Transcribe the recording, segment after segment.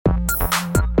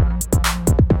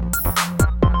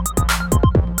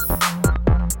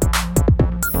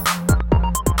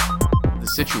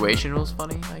situation was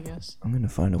funny, I guess. I'm gonna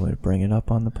find a way to bring it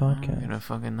up on the I'm podcast. gonna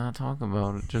fucking not talk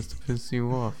about it just to piss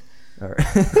you off. All right.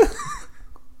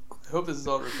 I hope this is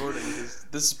all recording because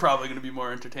this is probably going to be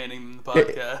more entertaining than the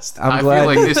podcast. I'm I glad. feel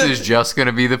like this is just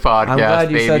gonna be the podcast, I'm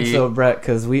glad you baby. said so, Brett,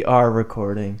 because we are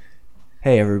recording.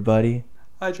 Hey, everybody!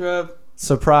 Hi, Trev.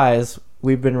 Surprise!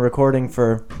 We've been recording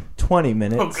for 20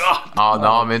 minutes. Oh, God. Oh, no,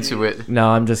 I'm into it. No,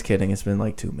 I'm just kidding. It's been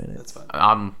like 2 minutes. That's fine.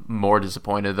 I'm more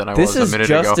disappointed than I This was is a minute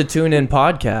just ago. a tune-in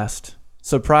podcast.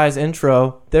 Surprise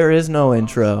intro. There is no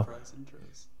intro. Surprise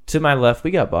intros. To my left, we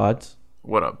got Bods.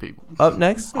 What up, people? Up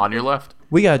next, On your left.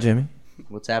 we got Jimmy.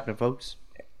 What's happening, folks?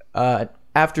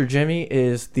 After Jimmy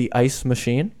is the ice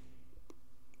machine.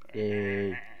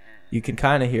 Yay. You can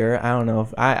kind of hear it. I don't know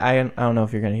if I don't know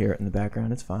if you're gonna hear it in the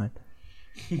background. It's fine.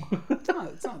 It's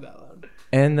not that loud.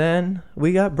 And then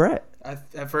we got Brett.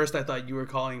 At first, I thought you were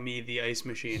calling me the ice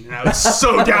machine, and I was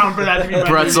so down for that to be my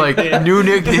Brett's new like, nickname. new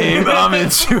nickname, I'm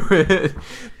into it.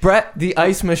 Brett, the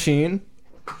ice machine.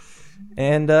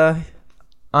 And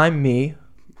I'm me.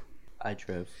 Hi,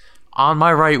 Trev. On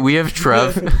my right, we have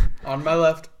Trev. On my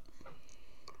left,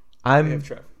 we have I'm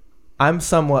Trev. I'm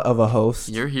somewhat of a host.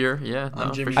 You're here, yeah. No, I'm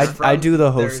for Jimmy. sure. I do the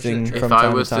There's hosting your- If from I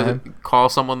time was to time. to call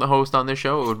someone the host on this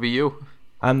show, it would be you.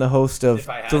 I'm the host of If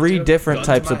I had 3 to, different gun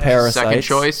to types my of head. parasites. Second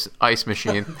choice, ice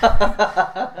machine.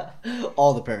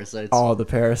 All the parasites. All the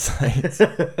parasites.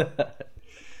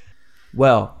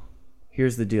 Well,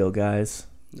 here's the deal, guys.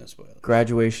 No spoilers.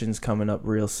 Graduation's coming up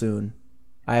real soon.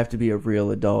 I have to be a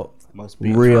real adult Must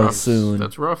be. real rough. soon.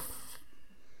 That's rough.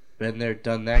 Been there,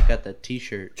 done that. Got that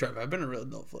T-shirt. Trev, I've been a real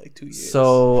adult for like 2 years.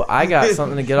 So I got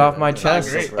something to get off my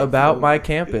chest great. about my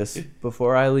campus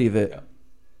before I leave it.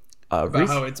 about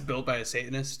how it's built by a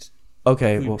Satanist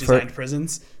Okay, who well, designed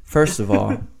prisons. first of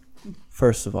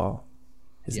all,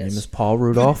 his Yes. name is Paul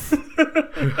Rudolph,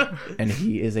 and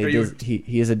he is Are you-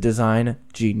 he is a design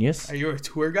genius. Are you a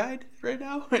tour guide right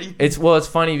now? Are you- It's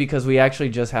funny because we actually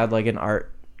just had like an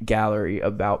art gallery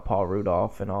about Paul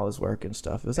Rudolph and all his work and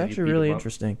stuff. It was Have you actually beat really him up?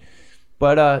 interesting.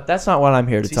 But that's not what I'm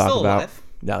here to Is he talk still about. alive?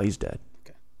 No, he's dead.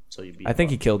 So you beat. I think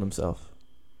he killed himself.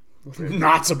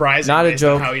 Not surprising. Not a based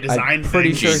on joke. How he designed I'm pretty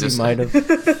things. sure Jesus. he might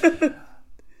have.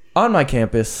 On my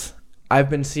campus, I've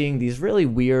been seeing these really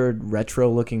weird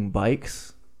retro-looking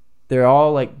bikes. They're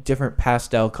all like different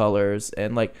pastel colors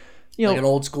and like, you know, like an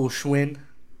old school Schwinn.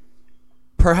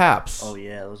 perhaps. Oh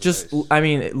yeah, those Just, are nice. I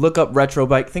mean, look up retro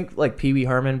bike. Think like Pee Wee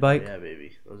Herman bike. Yeah,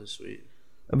 baby, those are sweet.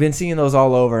 I've been seeing those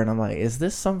all over, and I'm like, is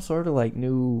this some sort of like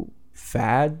new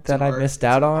fad that I missed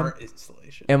out on? Art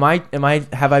installation.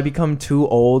 Have I become too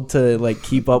old to like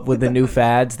keep up with the new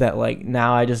fads that like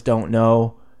now I just don't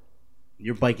know?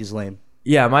 Your bike is lame.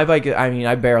 Yeah, my bike. I mean,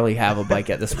 I barely have a bike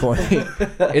at this point.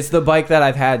 It's the bike that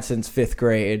I've had since 5th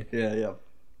grade. Yeah.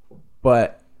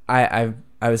 But I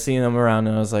was seeing them around,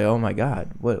 and I was like, oh my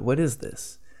god, what is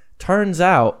this? Turns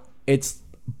out it's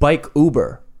bike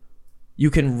Uber. You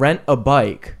can rent a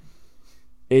bike.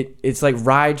 It's like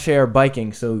rideshare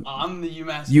biking. So On the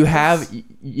UMass. you campus.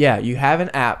 you have an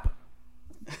app.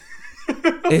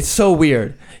 It's so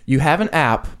weird. You have an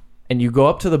app, and you go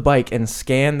up to the bike and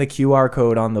scan the QR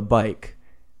code on the bike,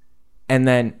 and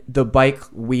then the bike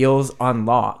wheels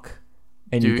unlock,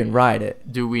 and you Dude. can ride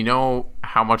it. Do we know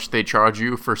how much they charge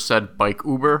you for said bike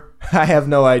Uber? I have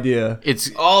no idea.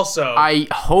 It's. Also, I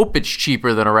hope it's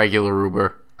cheaper than a regular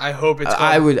Uber. I hope it's.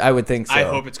 Called, I would think so. I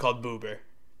hope it's called Boober.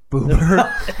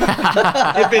 Boober.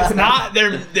 If it's not,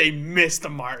 they missed the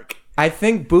mark. I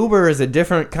think Boober is a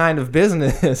different kind of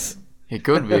business. It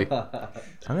could be. I'm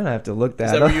gonna have to look Is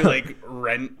that that up. where you like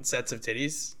rent sets of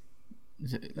titties?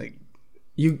 Like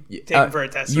you take them for a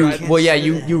test you, ride? well, yeah,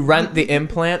 you rent the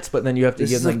implants, but then you have to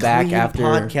This give is them a back clean after.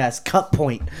 podcast. Cut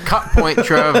point. Cut point,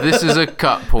 Trev. This is a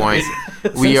cut point. We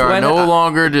Since are when no I-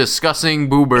 longer discussing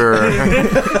Boober.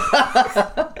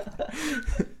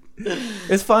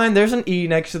 It's fine. There's an E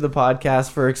next to the podcast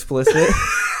for explicit.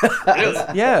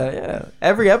 Yeah.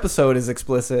 Every episode is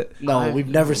explicit. No, we've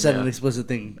never said yeah. an explicit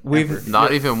thing. We've- ever.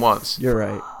 Not even once. You're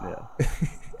right. Yeah.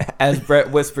 As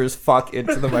Brett whispers "fuck"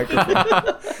 into the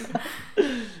microphone.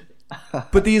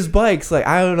 But these bikes, like,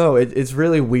 I don't know, it's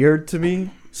really weird to me.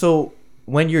 So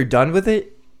when you're done with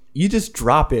it, you just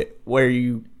drop it where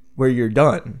you're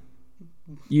done.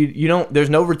 You don't. There's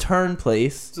no return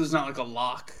place. So it's not like a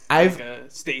lock. I've- like a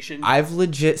station. I've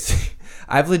legit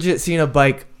seen a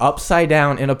bike upside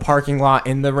down in a parking lot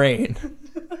in the rain.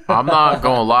 I'm not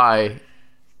gonna lie.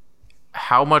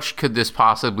 How much could this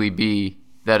possibly be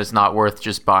that it's not worth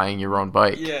just buying your own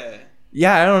bike? yeah.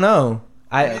 Yeah, I don't know.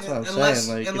 That's what I'm Unless-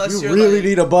 saying. Like, unless if you you're really like-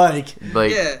 need a bike,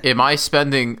 Like, Yeah. am I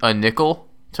spending a nickel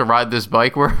to ride this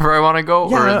bike wherever I want to go,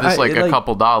 Yeah, or is this I- like a like-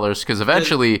 couple dollars? Because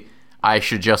eventually, I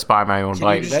should just buy my own you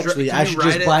bike. just- Eventually, Can I you should ride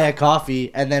just it? buy a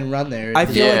coffee and then run there. I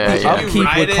feel Yeah, like the yeah. Can you upkeep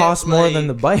ride would it, cost more like- than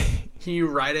the bike. Can you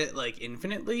ride it like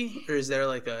infinitely, or is there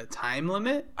like a time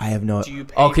limit? I have no. Do you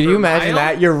pay Oh, can per you imagine mile?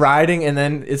 that you're riding and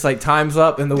then it's like time's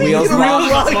up and the wheels the lock?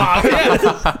 wheels lock.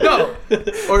 Yeah. No.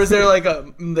 Or is there like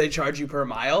they charge you per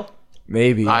mile?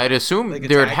 Maybe. I'd assume Like a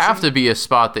there'd taxi? have to be a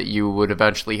spot that you would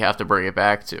eventually have to bring it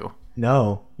back to.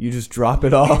 No, you just drop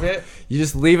it off. it? You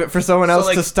just leave it for someone So, else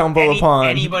like, to stumble upon.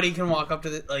 Anybody can walk up to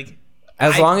the like.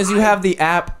 As long as you I- have the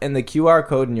app and the QR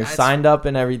code and you're That's- signed up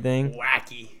and everything.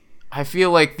 Wacky. I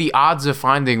feel like the odds of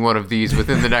finding one of these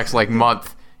within the next like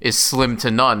month is slim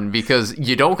to none because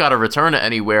you don't got to return it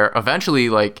anywhere. Eventually,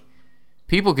 like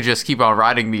people could just keep on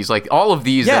riding these. Like all of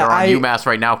these Yeah, that are on I- UMass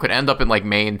right now could end up in like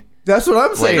Maine. That's what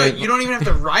I'm No, saying. you don't even have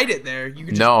to ride it there. You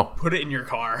can just No. put it in your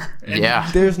car. And Yeah.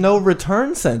 There's no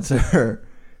return sensor.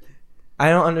 I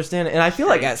don't understand it. And I feel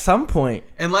like at some point,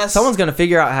 Unless someone's going to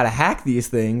figure out how to hack these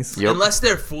things. Yep. unless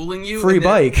they're fooling you. Free and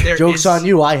there- bike. there Joke's is- on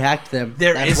you. I hacked them.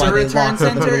 There That's is why a they return locked me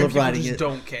in the center, middle and of people riding just it.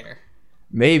 don't care.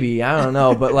 Maybe. I don't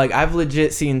know. But like, I've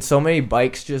legit seen so many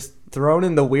bikes just thrown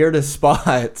in the weirdest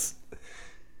spots.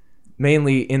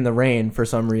 Mainly in the rain for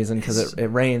some reason because it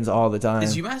rains all the time.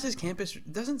 Is UMass's campus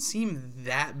doesn't seem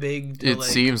that big to It like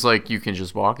seems like you can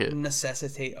just walk it.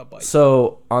 necessitate a bike.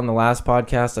 So on the last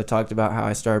podcast, I talked about how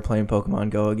I started playing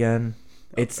Pokemon Go again.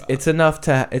 It's enough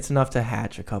to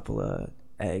hatch a couple of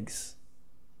eggs.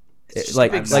 It's just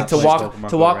Like a big to playing walk Pokemon to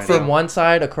Go walk right from now. one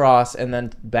side across and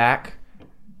then back.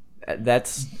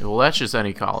 That's Well, that's just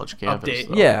any college campus. Update.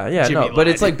 Though, yeah, Jimmy no, but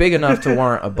it's lied. like big enough to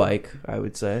warrant a bike, I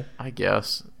would say. I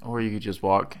guess. Or you could just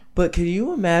walk. But can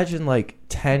you imagine like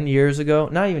 10 years ago?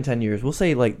 Not even 10 years. We'll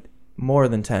say like more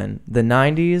than 10. The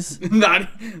 90s. not.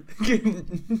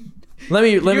 Let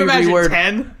me you imagine reword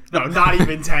 10? No, not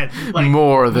even 10. Like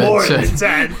More than more 10. than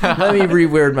 10. Let me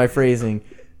reword my phrasing.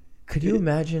 Could you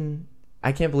imagine?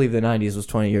 I can't believe the 90s was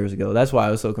 20 years ago. That's why I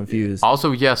was so confused.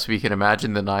 Also, yes, we can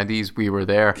imagine the 90s. We were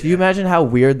there. Can you imagine how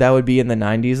weird that would be in the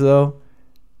 90s though?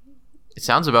 It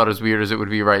sounds about as weird as it would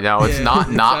be right now. It's Yeah, not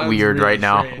it not sounds weird really right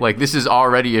now. strange. Like this is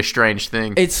already a strange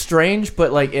thing. It's strange,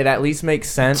 but like it at least makes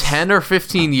sense. 10 or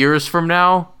 15 years from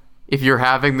now, if you're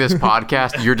having this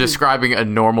podcast, you're describing a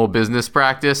normal business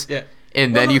practice. Yeah.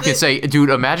 And then Well, you can say, dude,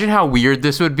 imagine how weird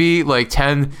this would be. Like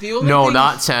 10, The only no, thing-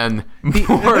 not 10,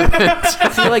 more than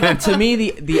 10. See, like to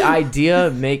me, the idea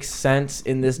makes sense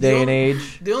in this day and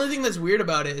age. The only thing that's weird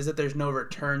about it is that there's no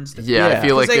returns. To Yeah, Yeah. I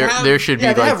feel like 'Cause they there, have- there should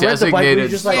Yeah, be they like have rent the bike where you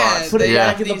designated just like Yeah, put it they back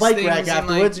have in the these bike things rack in, like,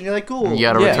 afterwards, and you're like, cool. You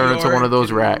got to Yeah. return it to one of those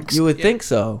York and- racks. You would Yeah. think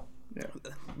so.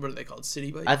 What are they called?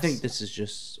 City bikes? I think this is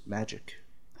just magic.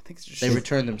 I think it's just. They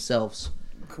return themselves.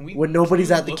 Can we, When nobody's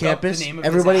can we at the look up campus, name of this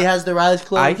everybody app? has their eyes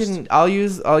closed. I can. I'll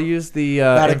use the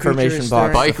Not a information creature box.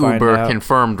 is Bike to find Uber out.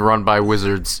 confirmed run by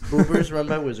wizards. Ubers run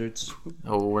by wizards.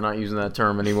 Oh, we're not using that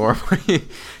term anymore.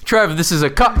 Trev, this is a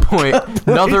cut point.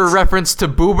 Another reference to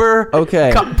Boober.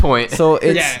 Okay. Cut point. So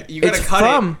it's Yeah, you gotta it's cut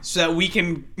from it so that we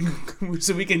can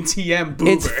TM Boober.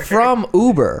 it's from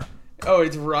Uber. Oh,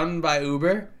 it's run by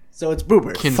Uber. So it's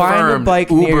Boober. Find a Confirmed.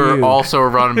 bike near Uber you. also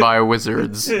run by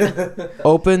wizards.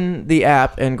 Open the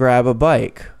app and grab a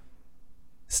bike.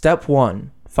 Step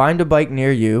 1. Find a bike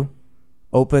near you.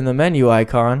 Open the menu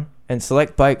icon and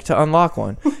select bike to unlock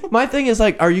one. My thing is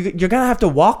like, you're gonna have to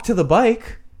walk to the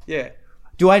bike. Yeah.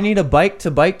 Do I need a bike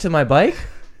to my bike?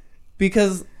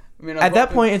 Because I mean, at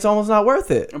that point, it's almost not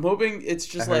worth it. I'm hoping it's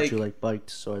I just heard like you like biked,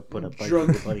 so I put a bike drunk.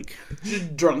 on the bike.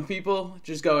 just drunk people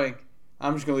just going,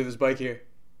 I'm just gonna leave this bike here,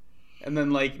 and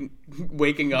then like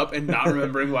waking up and not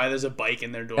remembering why there's a bike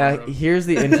in their dorm room. Here's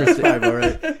the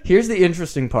interesting. Here's the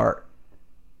interesting part.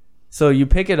 So you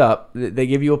pick it up. They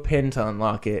give you a pin to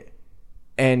unlock it,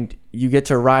 and you get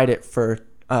to ride it for.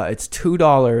 It's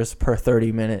 $2 per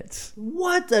 30 minutes.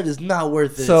 What? That is not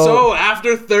worth it. So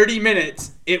after 30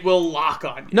 minutes, it will lock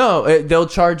on you. No, they'll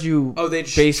charge you Oh, they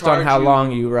based on charge how you-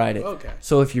 long you ride it. Okay.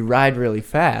 So if you ride really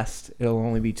fast, it'll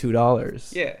only be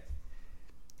 $2. Yeah.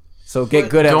 So get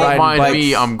But good at Don't riding mind bikes.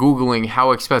 me. I'm Googling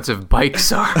how expensive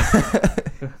bikes are.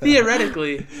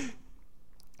 Theoretically,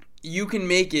 you can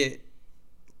make it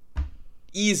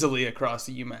easily across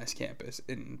the UMass campus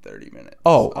in 30 minutes.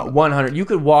 Oh, 100. You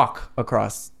could walk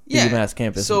across the Yeah, UMass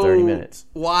campus so in 30 minutes.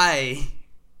 Why?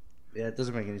 yeah, it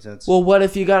doesn't make any sense. Well, what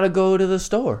if you got to go to the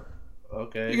store?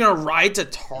 okay. You're gonna ride to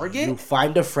Target? You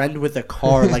find a friend with a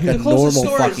car like a closest normal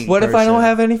store is- fucking What if I don't person.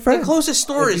 have any The friends? closest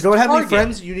store If is you don't have any Target.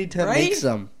 friends, you need to right? make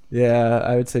some. Yeah,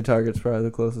 I would say Target's probably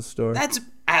the closest store. That's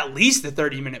at least a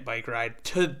 30-minute bike ride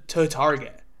to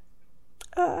Target.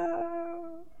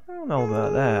 I don't know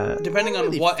about that. Depending on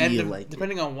really what end feel of like it.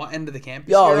 depending on what end of the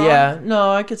campus Oh you're yeah, on.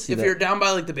 no, I could see If that. you're down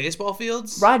by like the baseball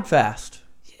fields, Ride fast.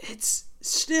 it's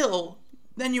still.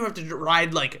 Then you have to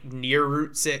ride like near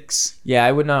Route 6, Yeah,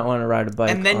 I would not want to ride a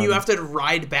bike. and then you on- have to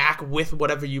ride back with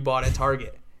whatever you bought at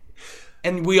Target.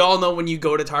 And we all know when you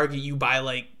go to Target, you buy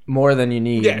like more than you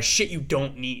need. shit you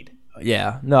don't need.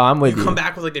 Yeah. No, I'm with you. Come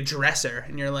back with like a dresser,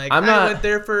 and you're like, I'm I not- went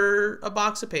there for a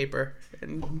box of paper.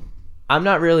 And I'm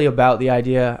not really about the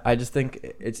idea. I just think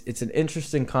it's an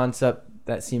interesting concept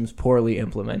that seems poorly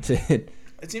implemented.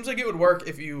 it seems like it would work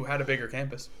if you had a bigger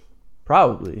campus.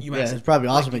 Probably. Yeah, UMass, it's probably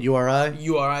awesome at URI.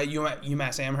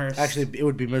 UMass Amherst. Actually, it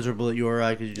would be miserable at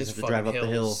URI because you just just have to drive up the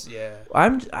hill. Yeah.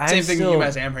 I'm Same thing still, with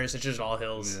UMass Amherst. It's just all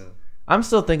hills. I'm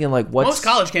still thinking like what's Most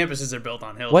college campuses are built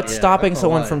on hills. what's right? stopping that's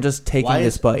someone why. from just taking Why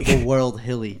this is bike? the world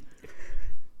hilly?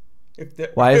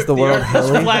 Why is if the world earth was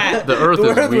hilly? flat, The Earth The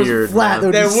is Earth was weird. flat.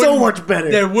 man. There would be so wouldn't- much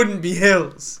better. there wouldn't be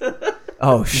hills.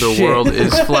 Oh The shit! world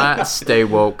is flat. Stay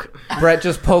woke. Brett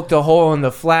just poked a hole in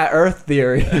the flat Earth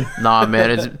theory. Nah,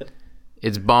 man,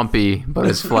 it's bumpy, but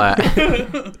it's flat.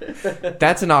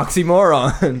 That's an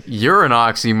oxymoron. You're an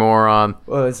oxymoron.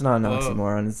 Well, it's not an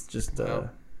oxymoron. It's just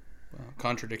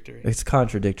Contradictory. it's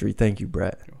contradictory. Thank you,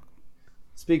 Brett.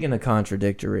 Speaking of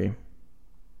contradictory,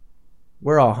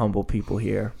 we're all humble people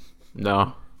here,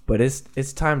 No. but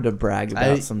it's time to brag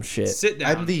about some shit. Sit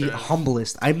down. I'm the Travis.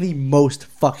 humblest. I'm the most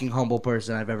fucking humble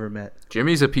person I've ever met.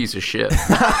 Jimmy's a piece of shit.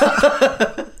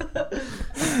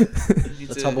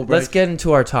 Let's humble Let's break. get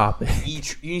into our topic. You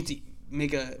need to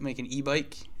make an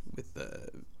e-bike with a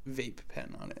vape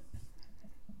pen on it.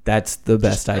 That's the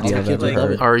best idea I've kids ever love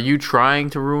heard. it. Are you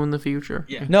trying to ruin the future?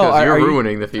 Yeah. No, 'Cause you're are you-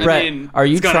 ruining the future. Brett, mean, are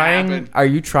you it's gonna trying? happen. Are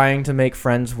you trying to make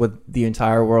friends with the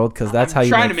entire world? Because that's how you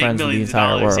trying make to make friends with the millions of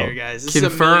entire dollars world. here, guys. This is a $1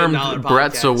 Confirmed, million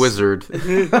Brett's a podcast.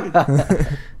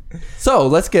 wizard. So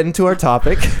let's get into our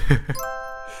topic: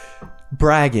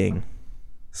 bragging.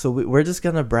 So we're just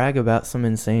gonna brag about some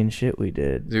insane shit we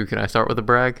did. Dude, can I start with a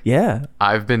brag? Yeah,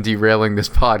 I've been derailing this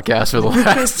podcast for the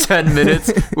last 10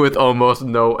 minutes with almost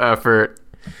no effort.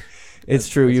 it's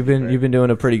true. You've been doing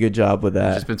a pretty good job with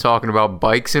Just that. been talking about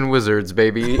bikes and wizards,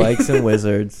 baby. Bikes and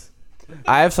wizards.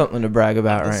 I have something to brag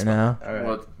about right now. All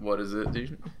right. What is it,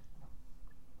 dude?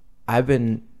 I've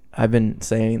been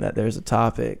saying that there's a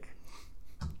topic,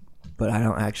 but I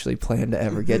don't actually plan to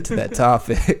ever get to that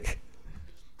topic.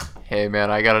 Hey,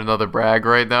 man, I got another brag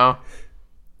right now.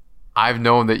 I've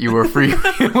known that you were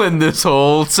freewheeling this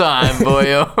whole time,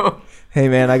 boyo. Hey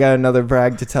man, I got another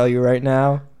brag to tell you right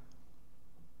now.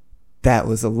 That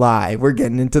was a lie. We're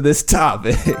getting into this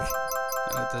topic.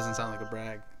 That doesn't sound like a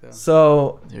brag, though.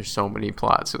 So There's so many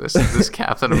plots to this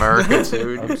Captain America,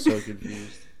 dude. I'm so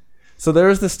confused. there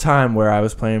was this time where I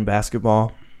was playing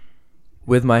basketball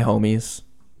with my homies.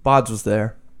 Bods was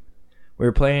there. We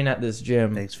were playing at this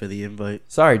gym. Thanks for the invite.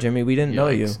 Sorry, Jimmy, we didn't know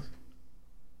you. Yikes.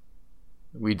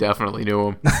 We definitely knew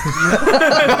him.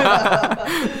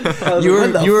 You were-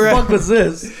 What the you were- fuck was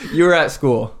this? You were at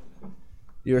school.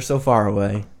 You were so far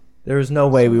away. There was no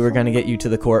way we were going to get you to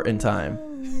the court in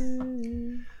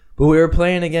time. But we were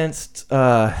playing against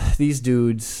these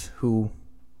dudes who,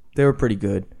 they were pretty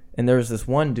good. And there was this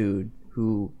one dude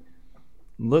who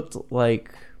looked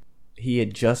like he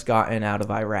had just gotten out of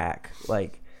Iraq.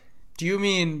 Like, Do you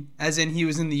mean as in he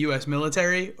was in the U.S.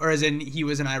 military, or as in he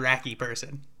was an Iraqi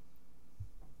person?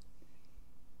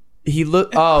 he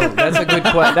looked. Oh, that's a good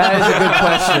question. That is a good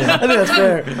question. I think that's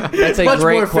fair. That's a Much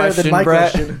great more fair question, than my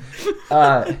Brett.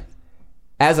 question.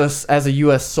 As a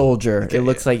U.S. soldier, it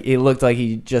looked like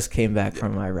he just came back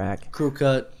from Iraq. Crew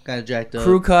cut, kind of jacked up.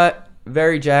 Crew cut,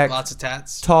 very jacked, Lots of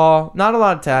tats. tall, not a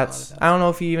lot of tats. I don't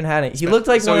know if he even had it. He looked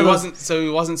like so one he of those. wasn't. So he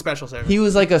wasn't special service. He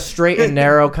was like a straight and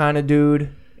narrow kind of dude,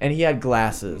 and he had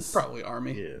glasses. Probably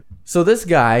army. Yeah. So this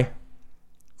guy,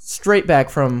 straight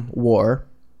back from war,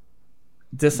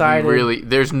 decided. Really,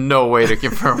 there's no way to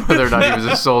confirm whether or not he was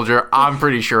a soldier. I'm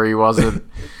pretty sure he wasn't.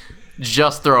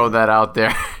 Just throw that out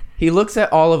there. He looks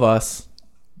at all of us,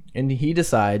 and he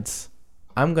decides,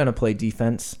 I'm gonna play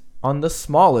defense on the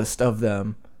smallest of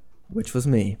them, which was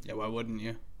me. Yeah, why wouldn't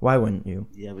you? Why wouldn't you?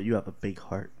 Yeah, but you have a big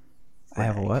heart. I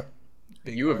have a what?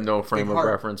 Big You have heart. no frame Big of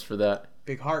heart. reference for that.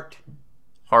 Big heart.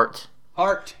 Heart.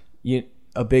 Heart.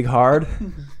 A big hard.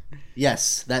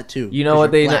 Yes, that too. You know 'Cause what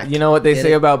you're they black. you know what they Get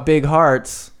say it? about big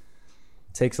hearts.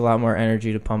 It takes a lot more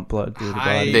energy to pump blood through the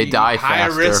body. They die high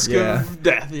faster. risk Yeah. of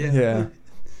death. Yeah. Yeah.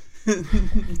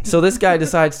 So this guy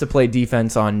decides to play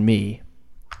defense on me,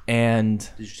 and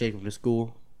Did you take him to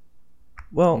school?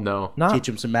 well, No. not Teach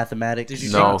him some mathematics? Did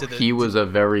you No, take him to the- he was a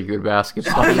very good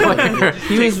basketball player.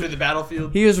 he Take was him to the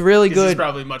battlefield. he was really 'Cause He's good.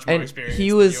 probably much more and experienced. he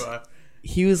than was you are.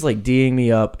 he was like D'ing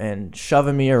me up and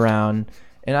shoving me around,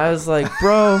 And I was like,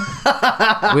 bro,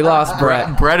 we lost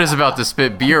Brett. Brett is about to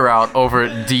spit beer out over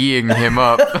D'ing him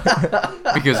up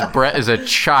because Brett is a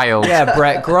child. Yeah,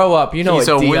 Brett, grow up. You know He's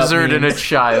what a D up wizard and a means.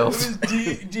 child.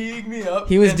 D'ing me up.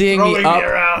 He was and D'ing me throwing up.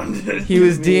 around. He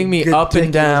was D'ing me Good up and dicking is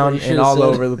what down you and should've all said.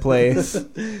 over the place.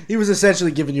 He was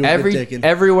essentially giving you a good dicking.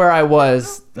 Everywhere I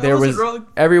was, there wasn't was wrong.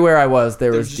 everywhere I was, there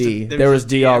was was just D. a- there There was was just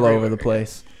D D all over everywhere. the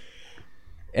place.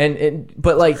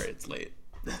 But like Sorry, it's late.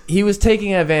 he was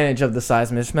taking advantage of the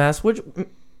size mismatch,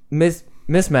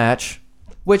 mismatch,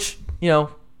 which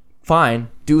fine,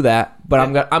 do that.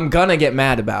 But I'm gonna get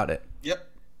mad about it, Yep.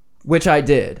 which I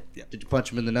did. Did you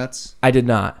punch him in the nuts? I did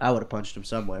not. I would have punched him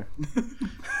somewhere.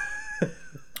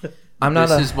 I'm not.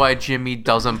 This is why Jimmy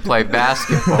doesn't play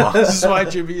basketball. This is why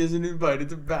Jimmy isn't invited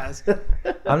to basket.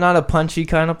 I'm not a punchy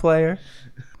kind of player.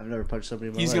 I've never punched somebody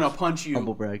in my He's life. gonna punch you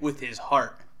Humble brag. with his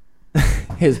heart.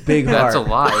 His big That's heart. a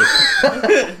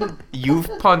lie. You've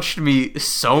punched me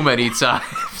so many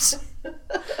times.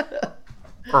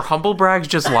 Are humble brags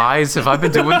just lies? Have I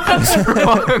been doing this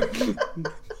wrong?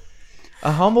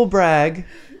 A humble brag.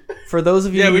 For those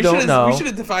of you Yeah, who we don't know, should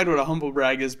have defined what a humble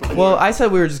brag is before. well, I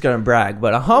said we were just gonna brag,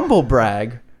 but a humble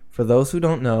brag, for those who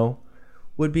don't know,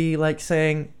 would be like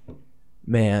saying,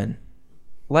 "Man,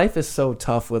 life is so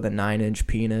tough with a 9-inch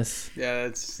penis." yeah,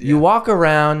 that's You walk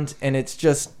around and it's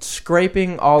just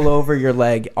scraping all over your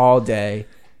leg all day,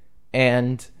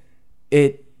 and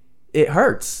it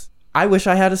hurts. I wish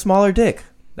I had a smaller dick.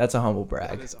 That's a humble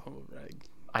brag. That's a humble brag.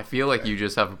 I feel like you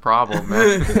just have a problem,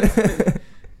 man.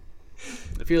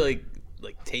 I feel like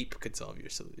tape could solve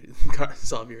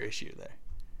your issue there.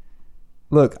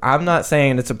 Look, I'm not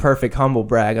saying it's a perfect humble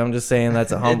brag. I'm just saying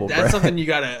that's a humble That's brag. something you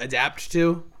gotta adapt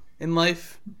to in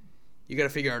life. You gotta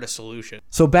figure out a solution.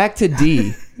 So back to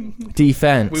D.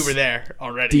 Defense. We were there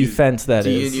already. Defense, that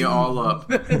D'ing is. you all up.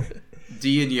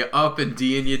 D'ing you up and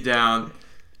D'ing you down.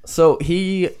 So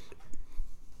he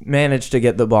managed to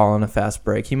get the ball on a fast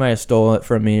break. He might have stolen it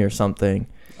from me or something.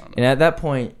 And at that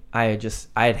point, I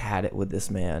had had it with this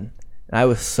man. And I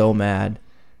was so mad.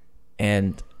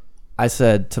 And I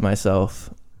said to myself,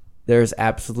 there's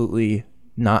absolutely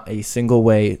not a single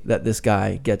way that this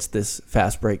guy gets this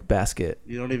fast break basket.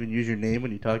 You don't even use your name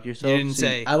when you talk to yourself? You didn't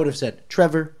say. I would have said,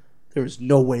 Trevor, there is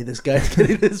no way this guy's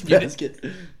getting this basket.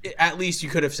 At least you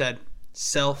could have said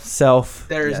self. Self.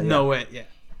 There is no way. Yeah.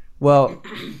 Well,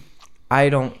 I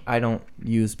don't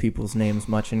use people's names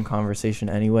much in conversation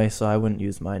anyway, so I wouldn't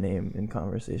use my name in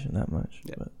conversation that much.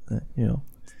 Yeah. But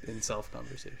In self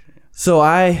conversation. Yeah. So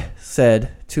I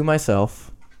said to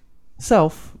myself,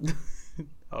 "Self,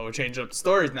 Oh, we're changing up the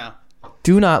stories now.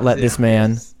 do not let this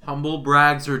man, Humble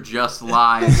brags are just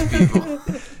lies, people.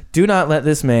 do not let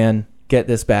this man get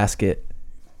this basket."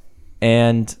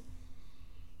 And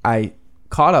I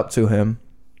caught up to him,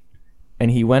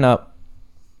 and he went up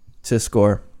to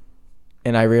score,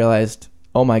 and I realized,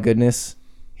 oh my goodness,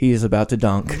 he is about to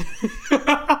dunk.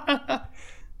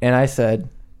 And I said,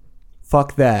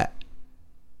 fuck that.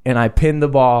 And I pinned the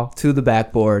ball to the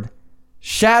backboard,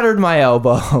 shattered my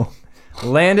elbow,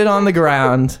 landed on the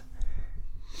ground.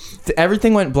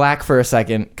 Everything went black for a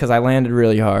second because I landed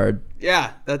really hard.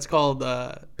 Yeah, that's called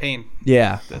pain.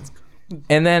 Yeah. That's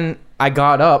And then I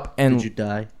got up and Did you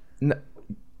die?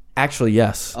 actually,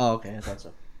 yes. Oh, okay. I thought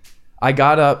so. I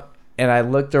got up and I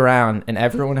looked around and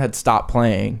everyone had stopped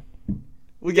playing.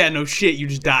 we got no shit. You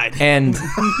just died. And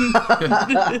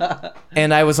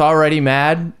and I was already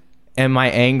mad and my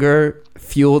anger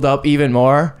fueled up even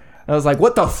more. I was like,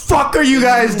 what the fuck are you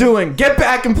guys doing? Get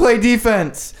back and play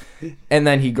defense. And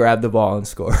then he grabbed the ball and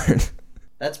scored.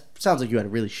 That sounds like you had a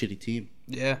really shitty team.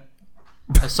 Yeah.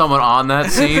 As someone on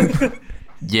that scene,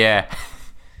 yeah.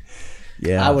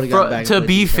 Yeah. I would have gotten back. To and played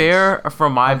be defense. fair,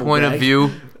 from my point of brag.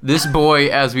 view, this boy,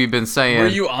 as we've been saying, Were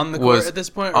you on the court was, at this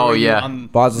point? Or Oh were you yeah. on-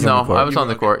 Boz was No, on the court. I was on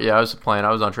the court. Yeah, I was playing.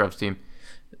 I was on Trev's team.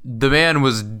 The man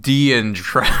was D-ing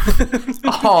Trev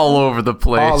all over the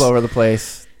place. all over the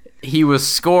place. He was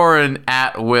scoring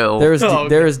at will. There was D, Oh, okay.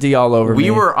 there was D all over me.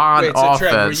 we were on Wait, so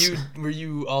Trev, offense. were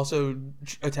you also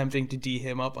attempting to D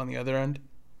him up on the other end?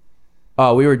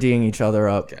 Oh, we were D'ing each other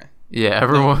up. Okay. Yeah,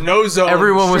 everyone. No zone.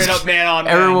 Everyone was straight up man on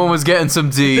man. Everyone was getting some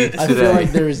D I feel today.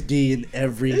 like there is D in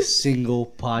every single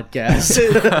podcast.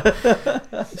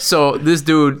 So this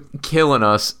dude killing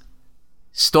us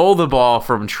stole the ball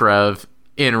from Trev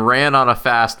and ran on a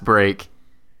fast break.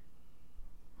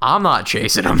 I'm not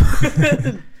chasing him.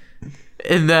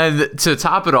 And then to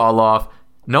top it all off,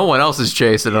 no one else is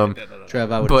chasing him.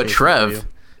 Trev, I would. But Trev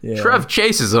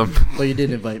chases him. But you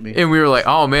didn't invite me. And we were like,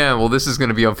 oh man, well this is going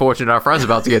to be unfortunate. Our friend's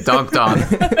about to get dunked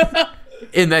on.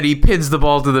 And then he pins the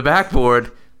ball to the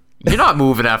backboard. You're not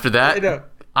moving after I that. know.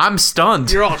 I'm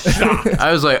stunned. You're all shocked.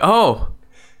 I was like, oh,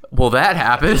 well, that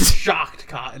happened. I Shocked,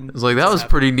 Cotton. was like, that was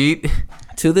pretty neat.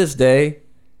 To this day,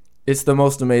 it's the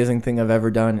most amazing thing I've ever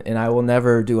done, and I will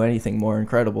never do anything more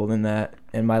incredible than that.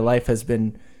 And my life has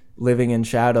been living in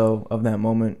shadow of that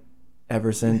moment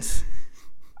ever since.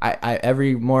 I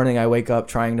every morning I wake up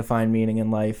trying to find meaning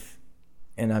in life,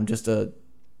 and I'm just a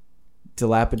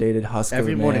dilapidated husk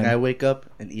Every of a morning man. I wake up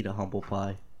and eat a humble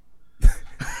pie.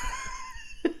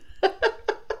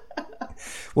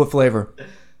 What flavor?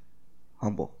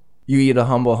 Humble. You eat a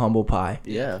humble pie.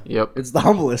 Yeah. Yep. It's the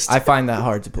humblest. I find that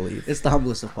hard to believe. It's the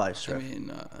humblest of pies, I Trev.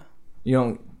 mean,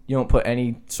 You don't put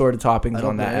any sort of toppings I don't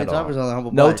on put that any at all. toppings on the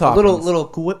humble No pie. A little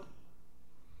toppings. Cool Whip.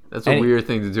 That's a weird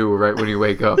thing to do right when you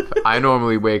wake up. I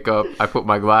normally wake up, I put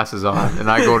my glasses on, and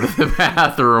I go to the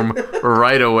bathroom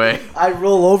right away. I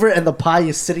roll over and the pie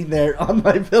is sitting there on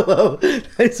my pillow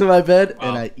next to my bed,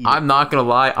 and I eat I'm not going to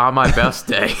lie, on my best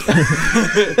day,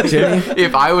 Jimmy,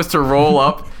 if I was to roll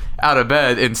up out of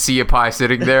bed and see a pie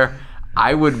sitting there,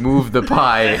 I would move the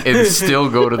pie and still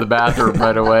go to the bathroom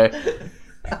right away.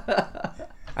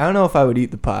 I don't know if I would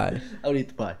eat the pie. it. I would eat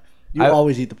the pie. You I-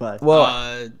 always eat the pie. Well,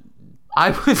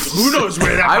 I would. who knows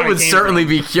where that I pie would came certainly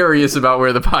be curious about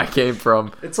where the pie came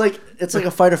from. It's like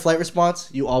a fight or flight response.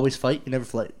 You always fight. You never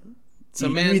flight.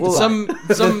 Some You man, eat the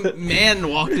some man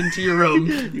walked into your room.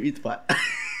 You eat the pie.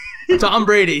 Tom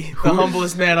Brady, the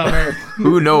humblest man on earth.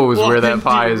 Who knows where Walked that into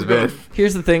pie your has been? room.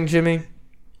 here's the thing, Jimmy.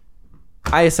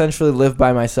 I essentially live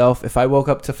by myself. If I woke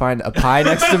up to find a pie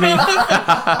next to me,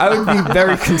 I would be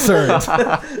very concerned.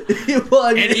 Well,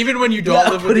 I mean, And even when you don't yeah,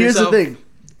 live with but here's yourself, the thing.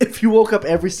 If you woke up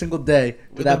every single day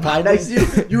with that pie next to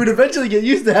you, you would eventually get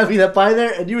used to having that pie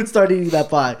there, and you would start eating that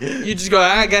pie. you just go,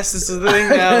 I guess this is the thing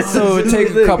now. So it would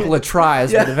take a couple of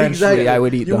tries, but eventually I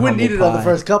would eat You the wouldn't humble eat it on the pie.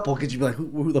 first couple because you'd be like,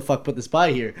 who the fuck put this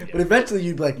pie here? But eventually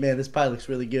you'd be like, man, this pie looks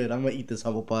really good. I'm going to eat this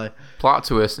humble pie. Plot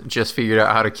twist: just figured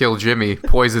out how to kill Jimmy.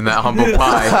 Poison that humble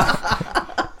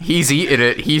pie. He's eating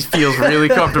it. He feels really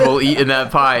comfortable eating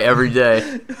that pie every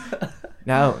day.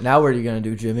 Now what are you gonna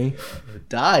do, Jimmy?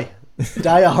 Die.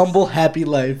 Die a humble, happy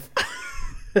life.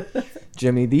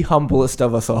 Jimmy, the humblest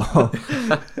of us all.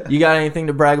 You got anything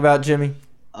to brag about, Jimmy?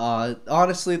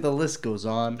 Honestly, the list goes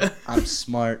on. I'm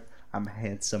smart. I'm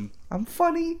handsome. I'm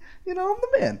funny. You know, I'm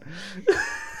the man.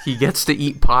 He gets to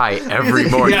eat pie every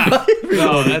morning. Yeah,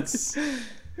 no, that's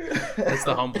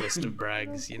the humblest of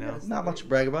brags, you know. Not much to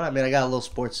brag about. I mean, I got a little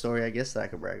sports story, I guess, that I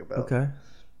could brag about. Okay.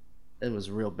 It was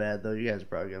real bad, though. You guys are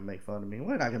probably going to make fun of me.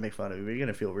 We're not going to make fun of you, but you're going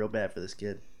to feel real bad for this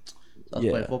kid. I was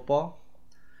playing football,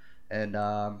 and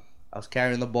I was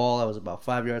carrying the ball. I was about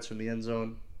 5 yards from the end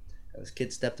zone. And this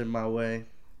kid stepped in my way.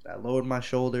 I lowered my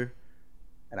shoulder,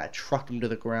 and I trucked him to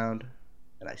the ground,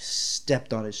 and I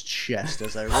stepped on his chest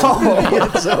as I rolled in the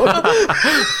end zone.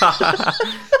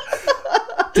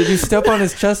 Did you step on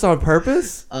his chest on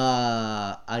purpose?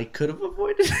 I could have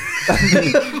avoided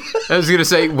it. I was gonna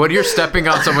say, when you're stepping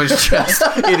on someone's chest,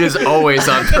 it is always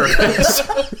on purpose.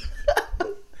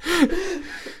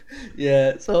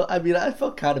 Yeah, so, I mean, I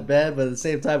felt kind of bad, but at the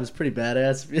same time, it's pretty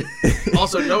badass.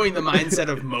 Also, knowing the mindset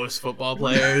of most football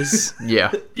players,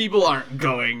 Yeah. people aren't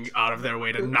going out of their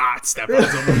way to not step on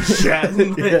someone's chest.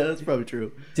 Yeah, that's probably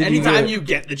true. Anytime you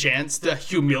get the chance to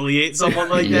humiliate someone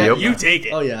like that, Yep. you take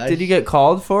it. Oh, yeah. Did you get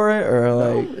called for it, or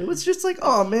like? It was just like,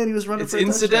 oh, man, he was running It's for a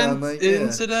touchdown. Like, yeah.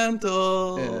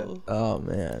 incidental. Yeah. Oh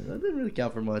man, That didn't really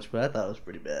count for much, but I thought it was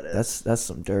pretty badass. that's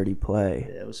some dirty play.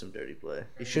 Yeah, it was some dirty play.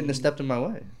 He shouldn't have stepped in my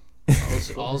way.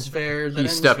 All's fair. You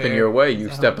step in your way, you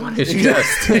step on his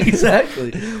chest.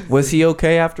 Exactly. Was he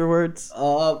okay afterwards?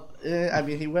 I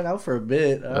mean, he went out for a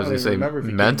bit. I was gonna don't say, even remember if he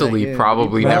came mentally, back in.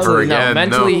 probably He never No, again.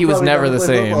 mentally no. he was probably never the play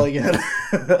same. football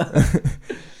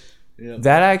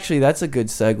again. That's a good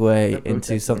segue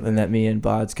into something that me and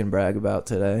Bods can brag about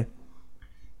today.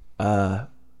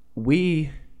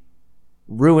 We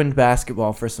ruined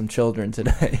basketball for some children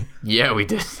today. Yeah, we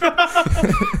did.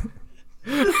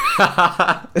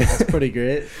 That's pretty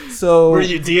great. So Were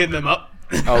you D'ing them up?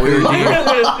 Oh, we were deep.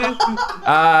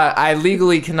 I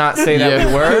legally cannot say that Yeah,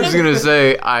 we I were. was gonna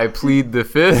say I plead the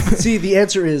fifth. See, the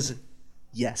answer is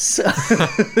yes.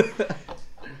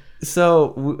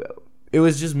 So it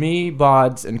was just me,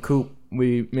 Bods, and Coop.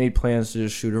 We made plans to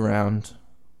just shoot around,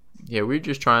 Yeah, we were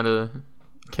just trying to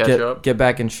catch up. get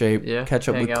back in shape, Yeah, catch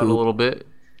up hang with out Coop. a little bit,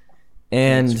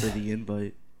 And Thanks for the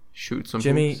invite. shoot some.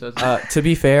 Jimmy, hoops. to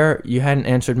be fair, you hadn't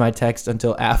answered my text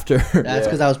until after. That's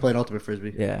because I was playing Ultimate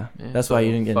Frisbee. Yeah, Yeah, that's why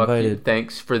you didn't get fuck you. invited.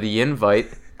 Thanks for the invite.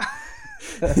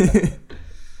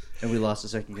 And we lost the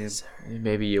second game.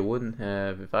 Maybe you wouldn't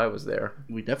have if I was there.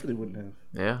 We definitely wouldn't have.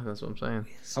 Yeah, that's what I'm saying.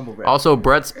 Humble brag. Also,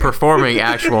 Brett's performing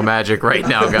actual magic right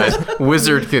now, guys.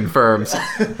 Wizard confirms.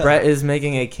 Brett is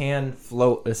making a can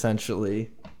float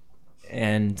essentially,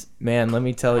 and man, let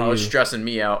me tell Oh, you. it's stressing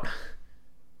me out.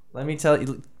 Let me tell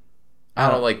you.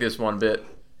 I don't like this one bit.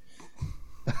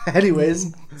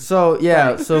 Anyways, So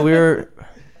yeah, so we were.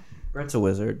 Brett's a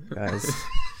wizard, guys.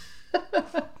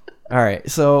 All right,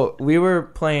 so we were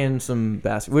playing some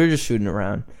basketball. We were just shooting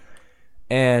around,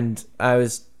 and I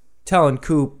was telling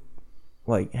Coop,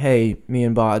 like, "Hey, me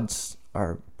and Bods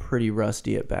are pretty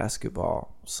rusty at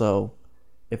basketball. So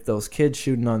if those kids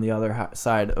shooting on the other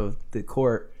side of the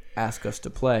court ask us to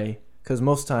play, because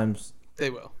most times They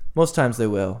will. they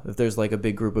will. If there's like a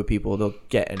big group of people, they'll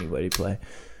get anybody to play."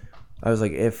 I was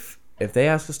like, if they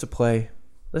ask us to play,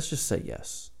 let's just say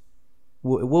yes.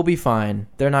 We'll be fine.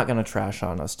 They're not going to trash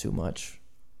on us too much.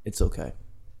 It's okay.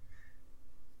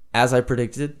 As I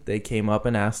predicted, they came up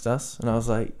and asked us, and I was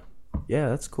like, yeah,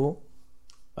 that's cool.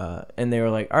 And they were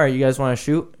like, all right, you guys want to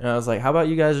shoot? And I was like, how about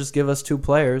you guys just give us 2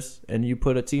 players and you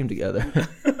put a team together?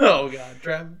 Oh, God,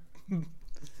 Trev.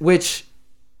 Which,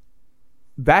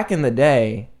 back in the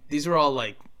day, These were all,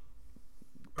 like,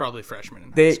 probably freshmen in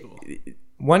high they school.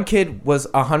 one kid was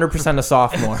 100% a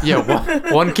sophomore.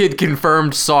 Yeah, one kid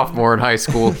confirmed sophomore in high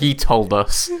school. He told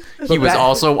us. He was that-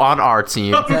 also on our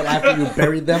team. is that after you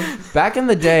buried them? Back in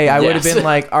the day, I would have Yes. been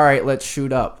like, all right, let's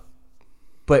shoot up.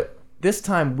 But this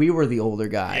time, we were the older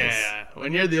guys. Yeah,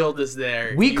 when you're the oldest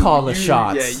there. We call the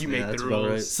shots. Yeah, you make Yeah, the that's about rules.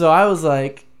 right. So I was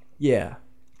like, yeah,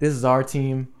 this is our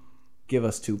team. Give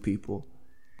us 2 people.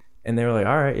 And they were like,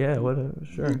 all right, yeah, whatever,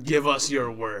 sure. Give us your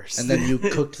worst. And then you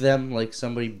cooked them like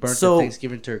somebody burnt So- a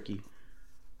Thanksgiving turkey.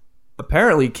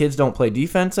 Apparently, kids don't play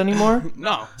defense anymore.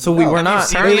 no. So we were not.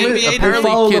 seen Apparently, the NBA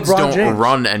apparently kids LeBron don't James.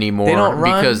 run anymore They don't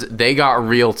run. because they got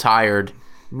real tired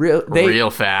real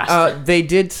fast. They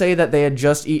did say that they had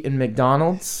just eaten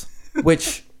McDonald's,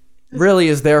 which really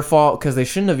is their fault because they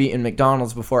shouldn't have eaten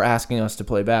McDonald's before asking us to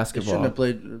play They basketball.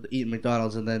 shouldn't have eaten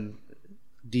McDonald's and then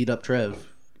D'd up Trev.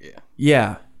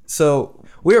 Yeah. So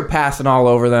we were passing all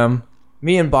over them.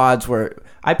 Me and Bods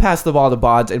I passed the ball to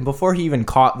Bods, and before he even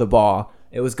caught the ball,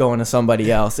 it was going to somebody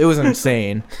else. It was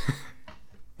insane.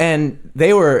 And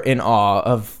they were in awe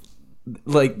of,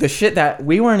 like, the shit that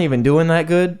we weren't even doing that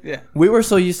good. Yeah. We were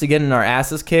so used to getting our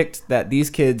asses kicked that these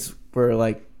kids were,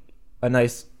 like, a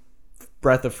nice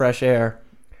breath of fresh air.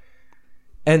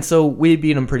 And so we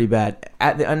beat them pretty bad.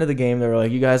 At the end of the game, they were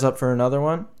like, you guys up for another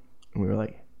one? And we were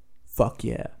like, fuck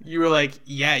yeah. You were like,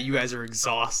 yeah, you guys are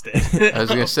exhausted. I was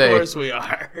gonna say- Of course we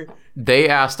are. They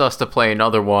asked us to play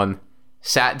another one,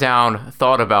 sat down,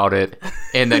 thought about it,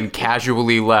 and then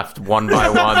casually left one by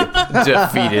one,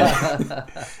 defeated.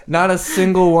 Not a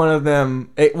single one of them.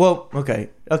 Okay,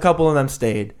 a couple of them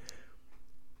stayed,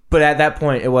 but at that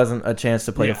point, it wasn't a chance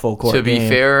to play a full court To be game.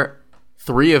 fair,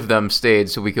 3 of them stayed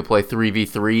so we could play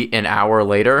 3v3 an hour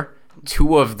later.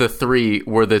 2 of the 3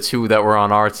 were the 2 that were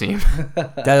on our team.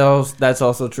 That's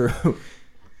also true.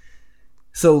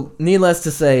 So, needless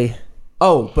to say,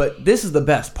 but this is the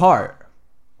best part.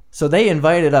 So they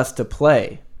invited us to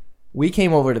play. We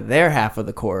came over to their half of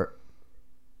the court,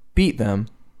 beat them,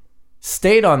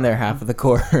 stayed on their half of the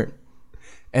court,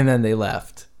 and then they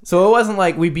left. So it wasn't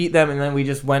like we beat them and then we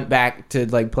just went back to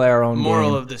like play our own Moral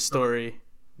game. of the story,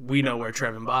 we know where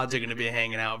Trev and Bods are going to be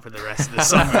hanging out for the rest of the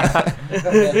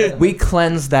summer. We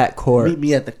cleansed that court Meet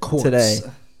me at the courts. today.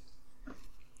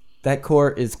 That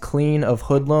court is clean of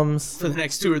hoodlums. For the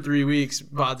next 2 or 3 weeks,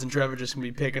 Bods and Trev are just going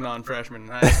to be picking on freshmen in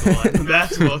high school on the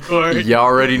basketball court. You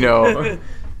already know.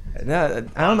 I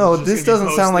don't know. Just This gonna be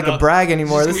doesn't sound like posting a up- brag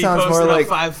anymore. just This gonna be sounds more posting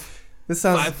like up this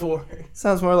 5'4".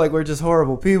 sounds more like we're just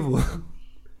horrible people.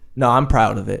 No, I'm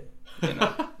proud of it.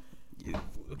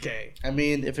 Okay. I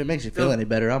mean, if it makes you feel any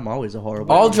better, I'm always a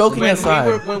horrible All person. joking When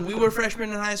aside, when we were freshmen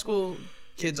in high school,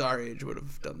 kids our age would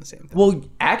have done the same thing. well,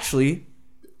 actually,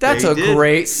 that's They a did.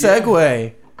 great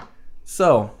segue.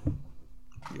 So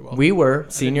You're welcome. we were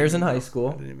seniors in high I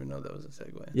school. didn't even know that was a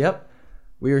segue. Yep,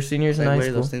 we were seniors in high Segway,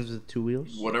 school. those things with 2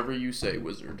 wheels. Whatever you say,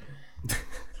 wizard.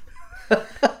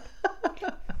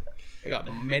 I got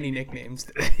many nicknames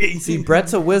today. See,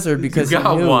 Brett's a wizard because You he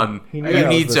got knew, one. He knew You that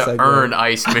need was the to segue. earn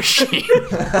Ice Machine.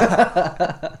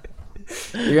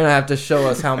 You're gonna have to show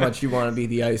us how much you want to be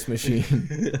the ice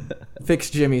machine. Fix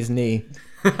Jimmy's knee.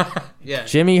 Yeah.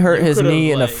 Jimmy hurt You his could've,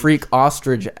 knee in a like, freak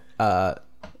ostrich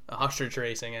ostrich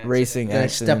racing. Accident. racing Did I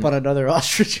accident. step on another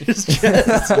ostrich's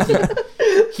chest?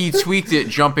 He tweaked it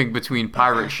jumping between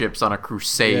pirate ships on a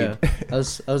crusade. Yeah. I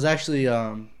was actually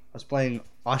I was playing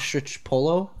ostrich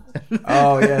polo.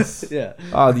 Oh yes. Yeah.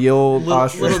 Oh, the old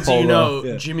ostrich Little do polo. you know,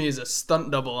 Yeah. Jimmy is a stunt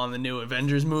double on the new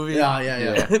Avengers movie. Yeah. I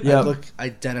Yep. look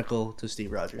identical to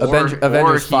Steve Rogers. Aven- Or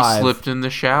Avengers he 5. slipped in the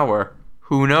shower.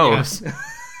 Who knows?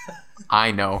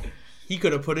 I know. He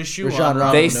could have put his shoe Rashawn on.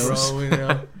 Robinson They- Bro,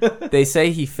 you know? They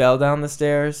say he fell down the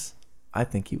stairs. I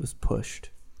think he was pushed.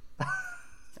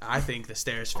 I think the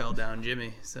stairs fell down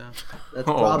Jimmy. So That's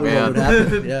Oh, probably man. what would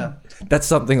happen. Yeah. That's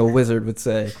something a wizard would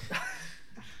say.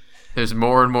 There's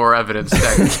more and more evidence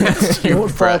that against You you,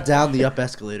 won't fall Brett. down the up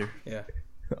escalator. yeah.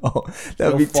 Oh, that would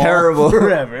You'll be fall terrible.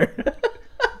 forever.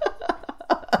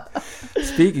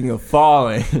 Speaking of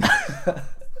falling,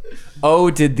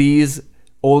 did these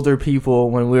older people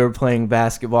when we were playing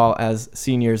basketball as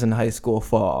seniors in high school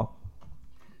fall?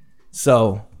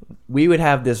 So we would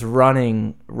have this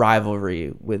running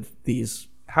rivalry with these.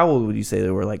 How old would you say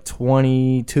they were? Like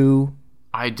 22?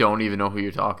 I don't even know who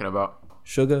you're talking about.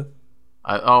 Sugar?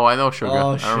 I know Sugar.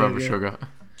 Oh, I remember Sugar. Sugar.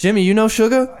 Jimmy, you know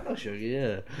Sugar? Oh, sure,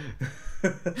 yeah.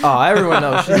 Oh, everyone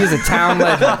knows. He's a town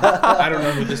legend. I don't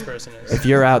know who this person is. If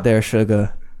you're out there,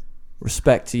 Sugar,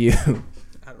 respect to you.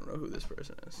 I don't know who this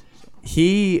person is.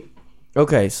 So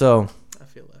Okay, so I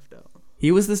feel left out.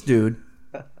 he was this dude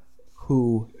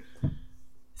who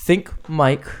think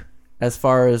Mike as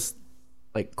far as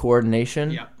like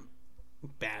coordination, Yeah.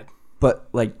 Bad. but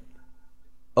like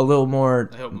a little more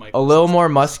I hope Mike. a little more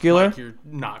muscular. Mike, you're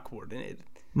not coordinated.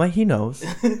 Mike, he knows.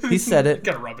 He said it.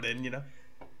 Gotta rub it in, you know.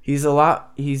 He's a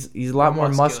lot more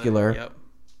muscular Yep.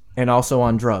 and also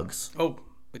on drugs. Oh,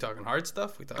 we talking hard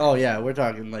stuff? We talking Oh, yeah. We're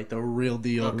talking like the real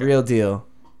deal. Okay. Real deal.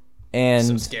 And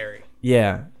so scary.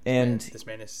 yeah, and This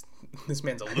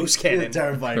man's a loose cannon.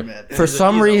 Terrifying, man. for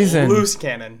some He's a reason loose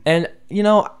cannon. and you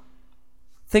know,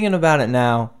 thinking about it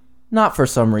now, not for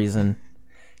some reason,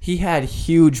 he had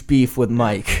huge beef with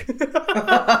Mike.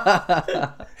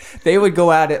 They would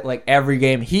go at it like every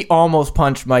game. He almost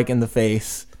punched Mike in the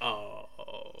face. Oh,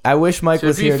 I wish Mike To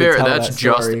was be here fair, to tell that's that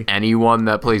just story. anyone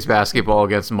that plays basketball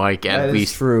against Mike, That at is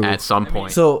least true. at some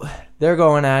point. So they're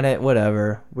going at it,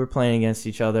 whatever. We're playing against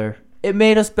each other. It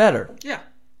made us better. yeah.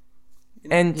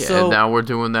 And yeah, so and now we're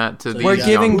doing that to these we're young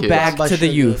giving kids. back By to the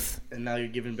Sugar, youth. And now you're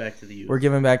giving back to the youth. We're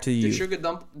giving back to the Did youth. Sugar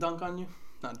dunk on you?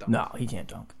 Not dunk. No, he can't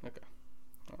dunk. Okay.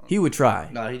 He would try.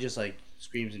 No, he just like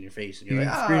screams in your face. And you're He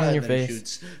like, screams in and your then he face.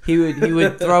 shoots. He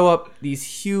would throw up these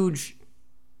huge,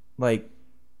 like,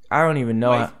 I don't even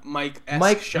know. Mike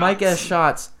Mike S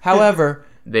shots. However,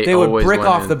 They they would always brick went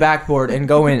off in. the backboard and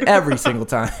go in every single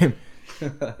time.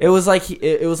 It was like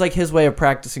it was like his way of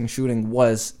practicing shooting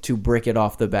was to brick it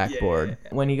off the backboard. Yeah.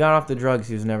 When he got off the drugs,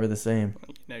 he was never the same.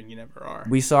 No, you never are.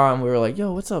 We saw him. We were like,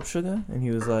 "Yo, what's up, Sugar?" And he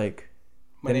was like,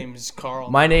 My name is Carl.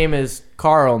 "My name is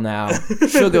Carl now."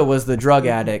 Sugar was the drug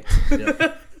addict,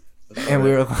 Yep. and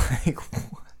we were like,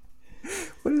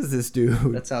 "What is this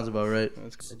dude?" That sounds about right.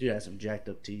 That dude has some jacked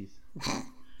up teeth.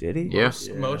 Did he? Yeah.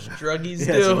 Most druggies He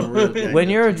has some real do. jacked When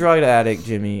up you're a teeth. drug addict,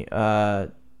 Jimmy,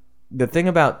 the thing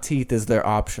about teeth is they're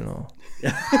optional.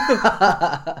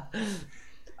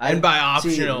 And by See,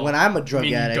 optional, when I'm a drug I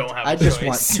mean you addict, don't have I a just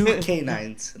choice. want 2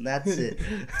 canines, and that's it.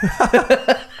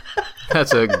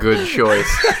 That's a good choice.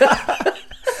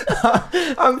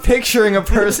 I'm picturing a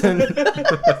person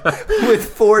with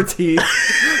 4 teeth.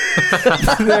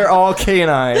 They're all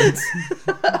canines.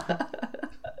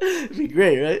 It'd be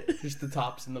great, right? Just the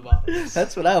tops and the bottoms.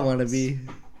 That's what I want to be.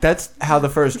 That's how the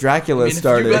first Dracula I mean,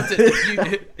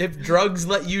 started. if drugs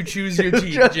let you choose your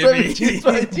teeth, Just let me Jimmy. choose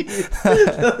my teeth.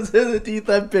 Those are the teeth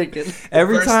I'm picking.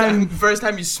 Every First time,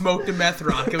 time you smoked a meth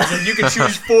rock, it was like you could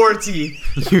choose 4 teeth.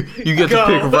 You get Go.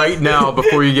 to pick right now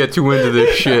before you get too into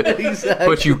this shit. Exactly.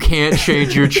 But you can't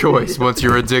change your choice once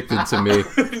you're addicted to me.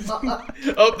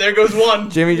 Oh, there goes one.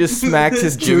 Jimmy just smacked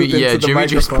his Jimmy, tooth into the Jimmy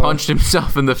just microphone. punched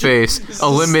himself in the face,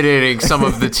 eliminating some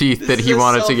of the teeth that he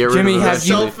wanted to get rid Jimmy, of have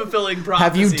you- eventually. Self-fulfilling prophecy.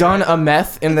 Have you done right? a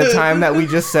meth in the time that we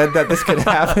just said that this could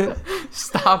happen?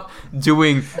 Stop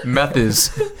doing methods.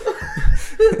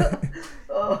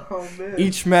 Oh, man.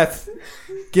 Each meth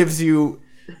gives you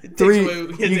It takes 3. away- it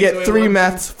You takes get away 3 one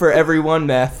meths for every 1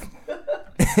 meth,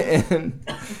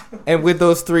 and with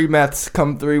those 3 meths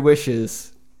come 3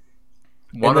 wishes.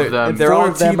 One And of them. They're 4 all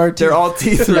of them teeth. are They're all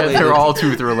teeth Yeah, related. they're all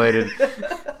tooth related.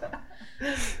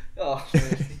 Oh,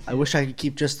 man. I wish I could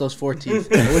keep just those 4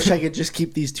 teeth. I wish I could just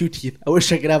keep these 2 teeth. I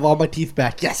wish I could have all my teeth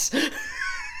back. Yes.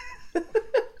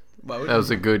 Why would That was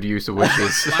a good use of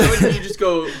wishes. Why wouldn't you just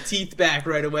go teeth back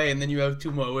right away and then you have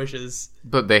 2 more wishes?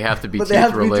 But they have to be But they teeth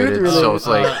have to be tooth related, so related. it's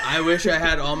like I wish I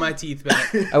had all my teeth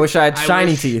back. I wish I had I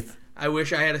shiny wish- teeth. I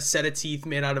wish I had a set of teeth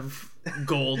made out of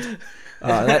gold.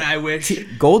 That- I wish.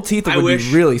 Gold teeth I would wish-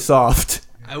 be really soft.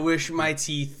 I wish my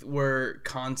teeth were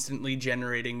constantly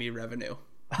generating me revenue.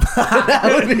 It's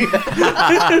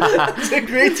a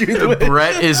great tooth.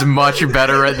 Brett is much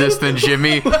better at this than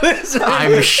Jimmy.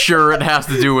 I'm sure it has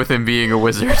to do with him being a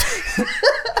wizard.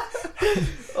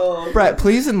 Brett,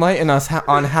 please enlighten us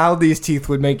on how these teeth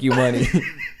would make you money.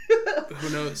 Who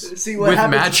knows? See what With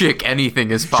happens. magic,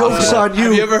 anything is Joke's possible. on Have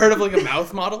you you. ever heard of like a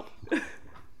mouth model?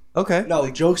 Okay. No,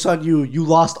 joke's on you. You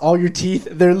lost all your teeth.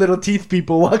 They're little teeth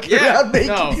people walking Yeah, around making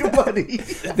no. you money.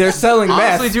 They're selling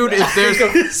meth. Honestly, dude, if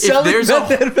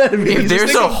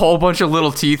there's a whole bunch of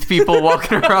little teeth people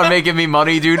walking around making me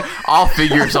money, dude, I'll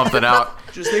figure something out.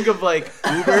 Just think of like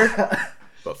Uber,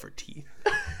 but for teeth.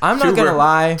 I'm not going to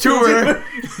lie. Tuber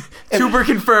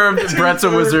confirmed. Brett's a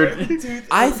wizard.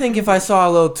 I think if I saw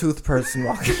a little tooth person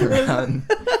walking around,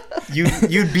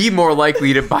 You'd be more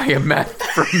likely to buy a meth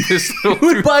from this little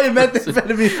Who'd dude. buy a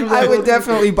methamphetamine from I that would little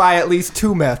definitely buy at least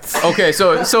 2 meths. Okay,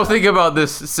 so think about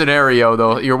this scenario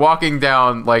though. You're walking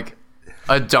down like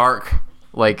a dark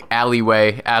like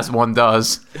alleyway, as one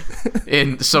does,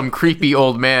 and some creepy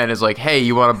old man is like, "Hey,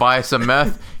 you want to buy some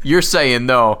meth?" You're saying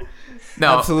no.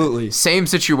 Now, Absolutely. same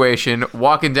situation.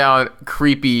 Walking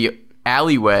creepy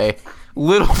alleyway.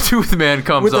 Little tooth man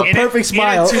comes with up. a perfect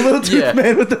smile. in a A little tooth yeah.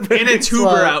 man with a perfect In a tuber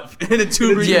smile. outfit, in a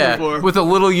tuber Yeah, uniform. with a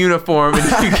little uniform,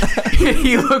 and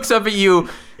he looks up at you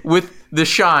with the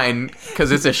shine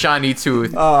because it's a shiny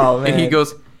tooth. Oh, man. And he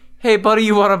goes, "Hey, buddy,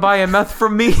 you want to buy a meth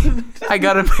from me? I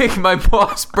gotta make my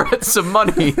boss Brett some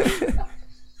money."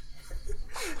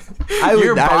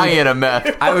 You're buying a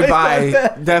meth. I would buy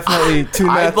definitely 2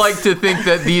 meths. I'd like to think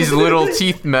that these little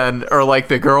teeth men are like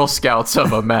the Girl Scouts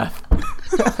of a meth.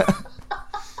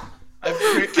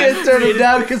 Can't turn them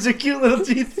down because they're cute little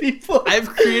teeth people. I've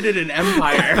created an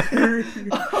empire.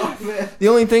 Oh, man. The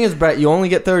only thing is, Brett, you only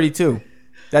get 32.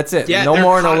 That's it. Yeah, no they're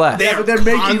more, no less. they- But they're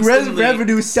making Constantly-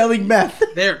 revenue selling meth.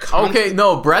 They're Okay,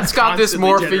 no, Brett's got this constantly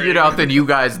more generating figured out than you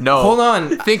guys know. Hold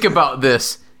on. Think about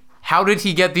this. How did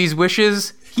he get these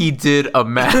wishes? He did a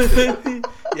meth.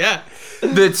 Yeah.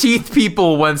 The teeth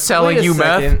people, when selling Wait a you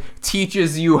second. meth,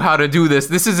 teaches you how to do this.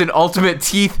 This is an ultimate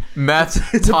teeth meth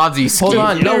Ponzi scheme. Hold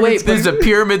on. No, wait. This is a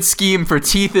pyramid scheme for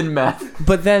teeth and meth.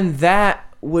 But then that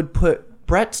would put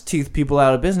Brett's teeth people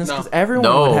out of business because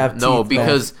everyone would have teeth. No,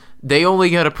 because they only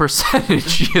get a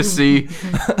percentage, you see.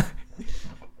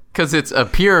 Because it's a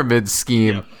pyramid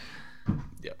scheme.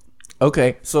 Yep.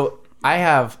 Okay, so I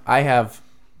have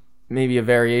maybe a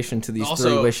variation to these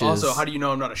 3 wishes. Also, how do you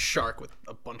know I'm not a shark with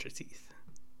a bunch of teeth?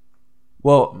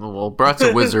 Well, Brett's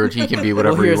a wizard. He can be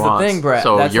whatever well, here's he wants. the thing, Brett.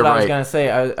 So That's you're what I was right. gonna say.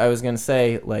 I was gonna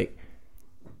say, like,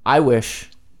 I wish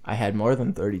I had more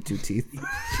than 32 teeth.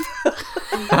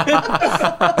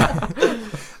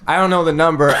 I don't know the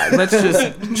number. Let's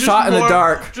just shot in the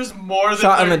dark. Just more than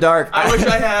Shot in the 30. dark. I wish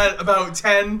I had about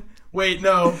 10. Wait,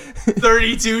 no,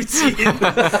 32 teeth.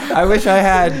 I wish I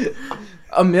had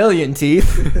 1,000,000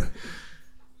 teeth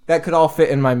that could all fit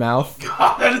in my mouth.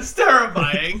 That is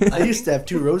terrifying. I used to have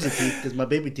 2 rows of teeth because my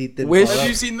baby teeth didn't Wish- fall Have out.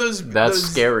 you seen those? That's those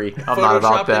scary. I'm not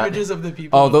about Photoshop that. images of the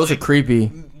people? Oh, with, those are like,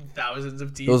 creepy. Thousands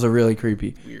of teeth. Those are really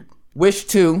creepy. weird. Wish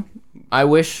 2, I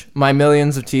wish my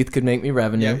millions of teeth could make me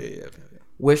revenue. Yeah.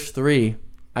 Wish 3,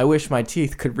 I wish my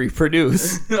teeth could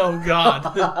reproduce. Oh God.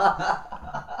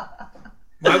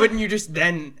 Why wouldn't you just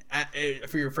then,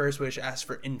 for your first wish, ask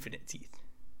for infinite teeth?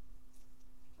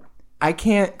 I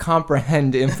can't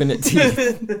comprehend infinite teeth.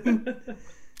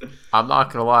 I'm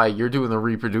not gonna lie. You're doing the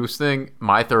reproduce thing.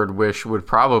 My third wish would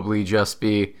probably just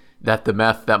be that the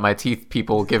meth that my teeth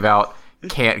people give out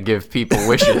can't give people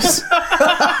wishes.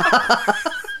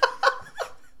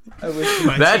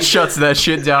 My That teeth- shuts that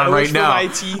shit down I wish right for now. my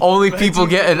teeth- Only my people teeth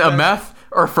getting to a be meth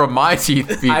are from my teeth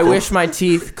people. I wish my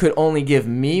teeth could only give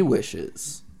me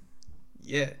wishes.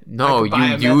 Yeah. I No, could buy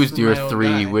a you meth used from your my own 3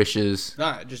 guy. wishes.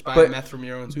 Nah, just buy But- a meth from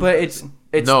your own tooth. But it's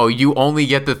No, you only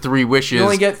get the 3 wishes you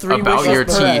only get 3 about wishes your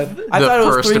per teeth. I the thought it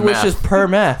was first 3 meth. wishes per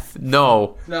meth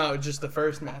No, no, just the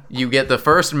first meth. you get the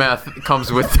first meth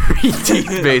comes with 3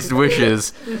 teeth-based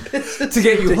wishes. to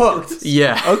get you hooked.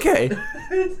 Yeah. Okay.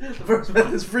 The first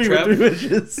meth is free Trev? with 3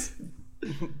 wishes.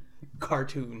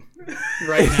 Cartoon.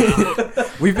 Right now.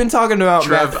 We've been talking about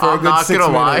Trev, meth for a I'm good not 6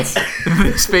 gonna minutes. lie.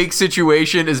 This fake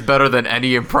situation is better than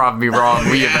any improv me wrong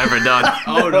we have ever done.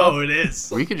 Oh no, it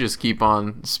is. We could just keep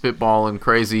on spitballing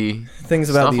crazy Things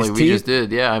about stuff these like teeth. we just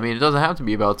did. Yeah, I mean, it doesn't have to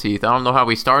be about teeth. I don't know how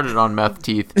we started on meth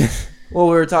teeth. Well,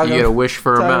 we were talking, You get a wish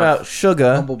for a talking meth. about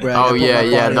Sugar Humble brag. Oh, I put yeah, my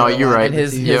yeah, body no, on the you're line right. and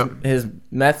with his, teeth. his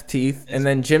meth teeth, and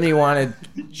then Jimmy wanted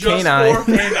Just canine. for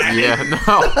canine. Yeah,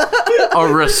 no.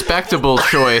 A respectable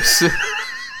choice.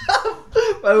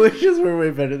 My wishes were way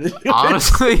better than yours.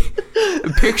 Honestly,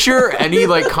 Picture any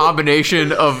like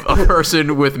combination of a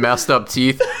person with messed up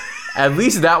teeth. At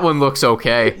least that one looks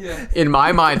okay. Yeah. In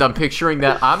my mind, I'm picturing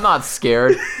that. I'm not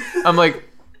scared. I'm like,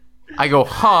 I go,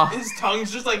 huh? His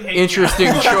tongue's just like hanging Interesting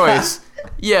out. choice.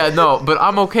 Yeah, no, but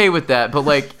I'm okay with that. But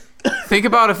like, think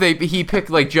about if he picked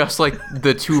like just like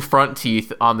the two front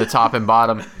teeth on the top and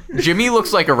bottom. Jimmy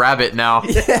looks like a rabbit now,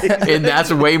 and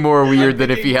that's way more weird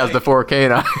than if he has the 4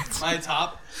 canines. My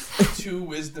top 2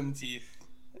 wisdom teeth,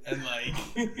 and like.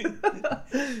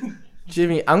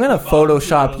 Jimmy, I'm gonna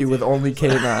Photoshop you with only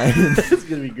canines. It's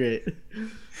gonna be great.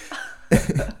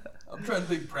 I'm trying to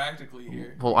think practically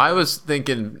here. Well, I was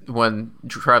thinking when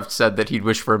Trev said that he'd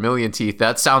wish for 1 million teeth,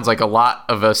 that sounds like a lot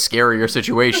of a scarier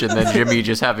situation than Jimmy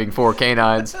just having 4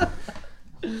 canines.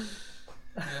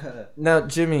 Now,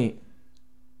 Jimmy,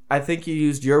 I think you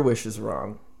used your wishes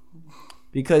wrong.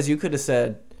 Because you could have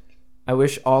said, I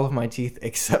wish all of my teeth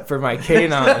except for my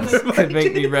canines could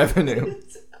make me revenue.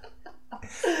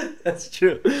 That's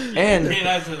true. And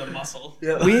Canines are the muscle.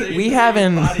 we have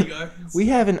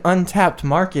an untapped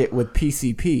market with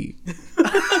PCP.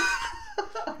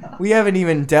 We haven't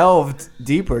even delved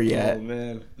deeper yet. Oh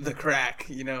man. The crack,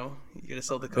 you gotta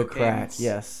sell the The cocaine. crack,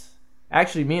 yes.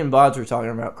 Actually, me and Bods were talking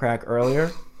about crack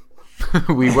earlier.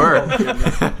 We were.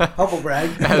 Humble brag.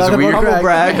 Humble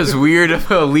brag. As weird of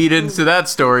a lead into that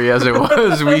story as it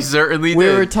was, we certainly We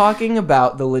did. were talking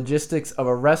about the logistics of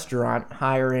a restaurant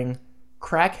hiring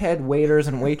crackhead waiters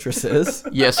and waitresses.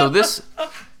 Yeah, so this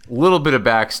little bit of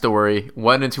backstory,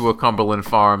 went into a Cumberland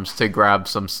Farms to grab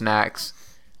some snacks.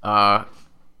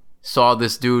 Saw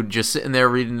this dude just sitting there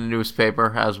reading the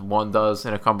newspaper, as one does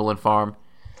in a Cumberland Farm.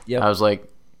 Yep. I was like,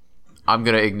 I'm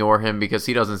going to ignore him because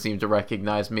he doesn't seem to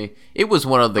recognize me. It was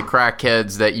one of the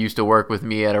crackheads that used to work with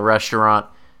me at a restaurant,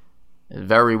 a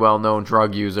very well-known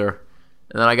drug user.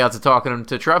 And then I got to talking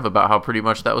to Trev about how pretty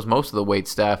much that was most of the wait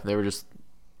staff. They were just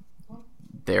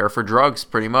there for drugs,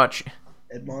 pretty much.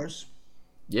 Ed Mars.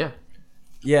 Yeah.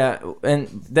 Yeah, and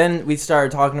then we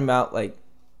started talking about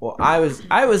I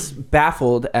was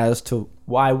baffled as to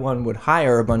why one would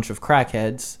hire a bunch of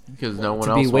crackheads. Because no one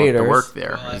To else be wants to waiters. work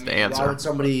there, Well, I is the mean, Why answer. would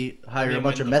somebody hire a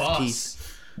bunch of meth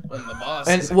teeth? When the boss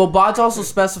And is Bods also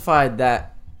specified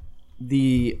that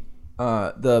the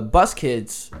bus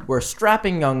kids were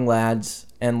strapping young lads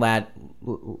and ladies.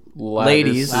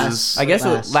 Lattices. I guess it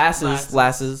was Lasses.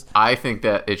 lasses. I think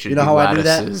that it should You know be how I do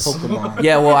that? lattices. Pokemon.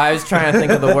 Yeah, well, I was trying to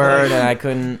think of the word and I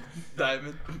couldn't.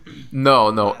 diamond. No,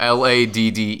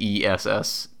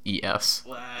 LADDESSES.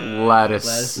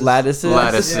 Lattice. Lattices.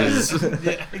 Lattices.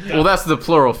 Yeah, Well, that's the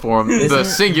plural form. The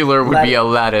singular would be a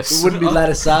lattice. It wouldn't be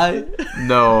lattice.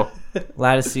 No.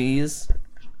 Lattices.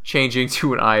 Changing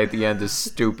to an I at the end is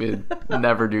stupid.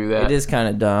 Never do that. It is kind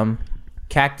of dumb.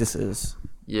 Cactuses.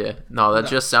 Yeah. No, that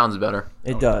just sounds better.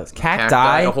 It does. Cacti.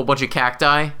 Cacti. A whole bunch of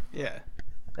cacti. yeah.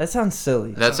 That sounds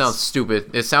silly. That sounds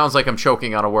stupid. It sounds like I'm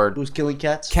choking on a word. Who's killing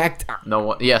cats? Cacti. No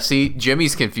one. Yeah, see,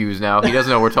 Jimmy's confused now. He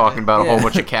doesn't know we're talking about a whole Yeah.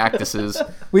 bunch of cactuses.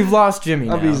 We've lost Jimmy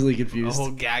now. I'm easily A confused.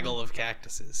 whole gaggle of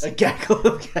cactuses. A gaggle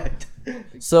of cat.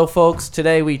 So, folks,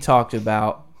 today we talked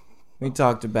about We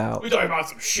talking about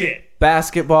some shit.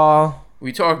 basketball.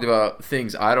 We talked about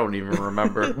things I don't even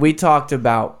remember. We talked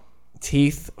about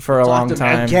teeth for a long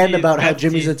time. Again about how Meth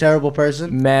Jimmy's a teeth. terrible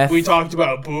person. Meth. We talked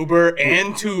about boober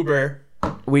and tuber.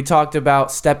 We talked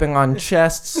about stepping on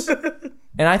chests.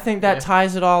 And I think that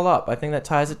ties it all up. I think that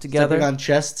ties it together. Stepping on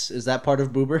chests, is that part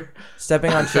of Boober?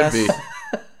 Stepping on Could chests.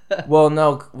 be. Well,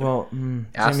 no. Well,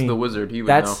 Ask Jimmy, the wizard. He would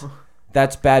that's know.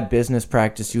 that's bad business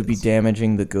practice. You'd be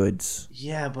damaging the goods,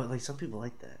 Yeah, but like some people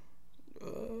like that.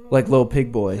 like Little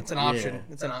Pig Boy. It's an option.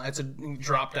 It's a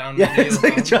drop down. Yeah, it's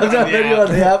like a drop down menu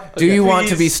on the app. Do you want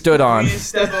to be stood on? Please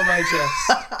step on my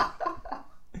chest.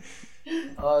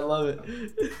 Oh, I love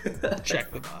it.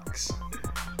 Check the box.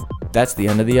 That's the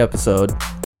end of the episode.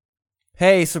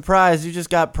 Hey, surprise, you just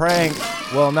got pranked.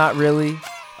 Well, not really.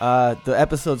 The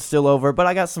episode's still over, but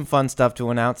I got some fun stuff to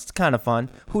announce. It's kind of fun.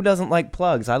 Who doesn't like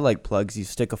plugs? I like plugs. You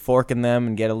stick a fork in them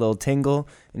and get a little tingle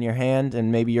in your hand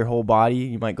and maybe your whole body.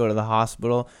 You might go to the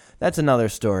hospital. That's another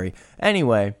story.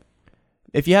 Anyway,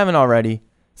 if you haven't already,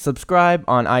 subscribe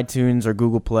on iTunes or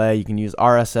Google Play. You can use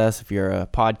RSS if you're a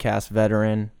podcast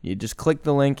veteran. You just click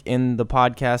the link in the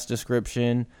podcast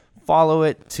description. Follow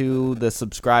it to the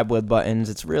subscribe with buttons.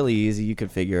 It's really easy. You can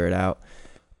figure it out.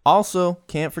 Also,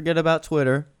 can't forget about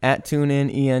Twitter,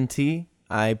 @TuneInENT.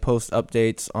 I post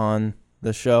updates on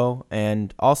the show.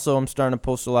 And also, I'm starting to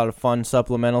post a lot of fun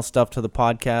supplemental stuff to the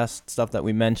podcast, stuff that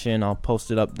we mention. I'll post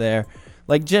it up there.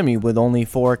 Like Jimmy with only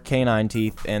 4 canine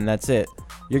teeth, and that's it.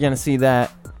 You're going to see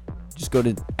that. Just go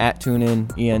to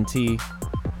 @TuneInENT.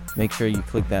 Make sure you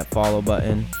click that follow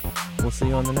button. we'll see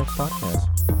you on the next podcast.